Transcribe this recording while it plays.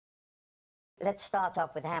let's start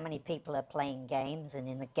off with how many people are playing games and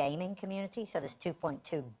in the gaming community. So there's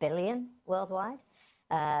 2.2 billion worldwide.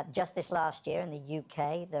 Just this last year in the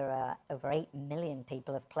UK, there are over 8 million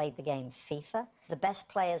people have played the game FIFA. The best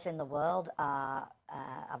players in the world are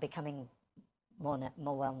becoming more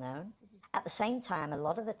well known. At the same time, a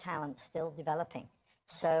lot of the talent's still developing.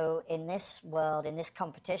 So in this world, in this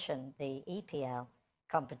competition, the EPL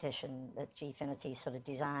competition that Gfinity sort of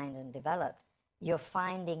designed and developed, you're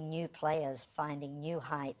finding new players, finding new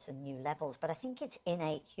heights and new levels. But I think it's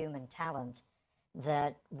innate human talent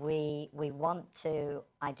that we want to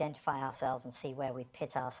identify ourselves and see where we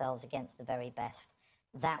pit ourselves against the very best.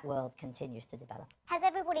 That world continues to develop. Has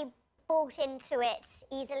everybody bought into it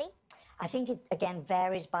easily? I think it, again,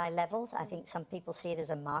 varies by levels. I think some people see it as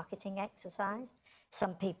a marketing exercise.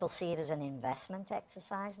 Some people see it as an investment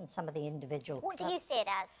exercise, and some of the individual... What do you see it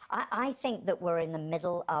as? I think that we're in the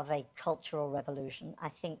middle of a cultural revolution. I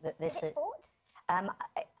think that this is it sport?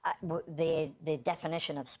 The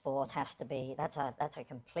definition of sport has to be, that's a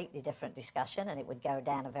completely different discussion, and it would go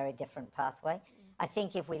down a very different pathway. I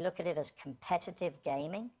think if we look at it as competitive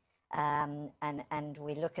gaming, and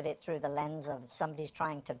we look at it through the lens of somebody's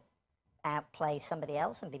trying to outplay somebody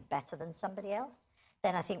else and be better than somebody else,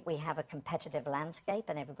 then I think we have a competitive landscape,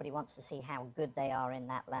 and everybody wants to see how good they are in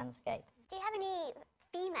that landscape. Do you have any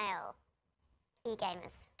female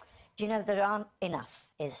e-gamers? Do you know, there aren't enough,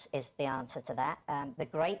 is the answer to that. The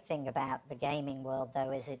great thing about the gaming world,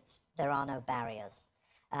 though, is there are no barriers.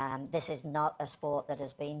 This is not a sport that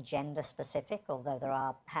has been gender-specific, although there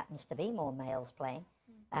happens to be more males playing.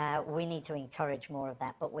 We need to encourage more of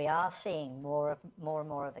that, but we are seeing more and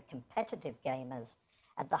more of the competitive gamers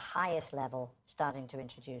at the highest level starting to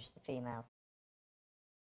introduce the females.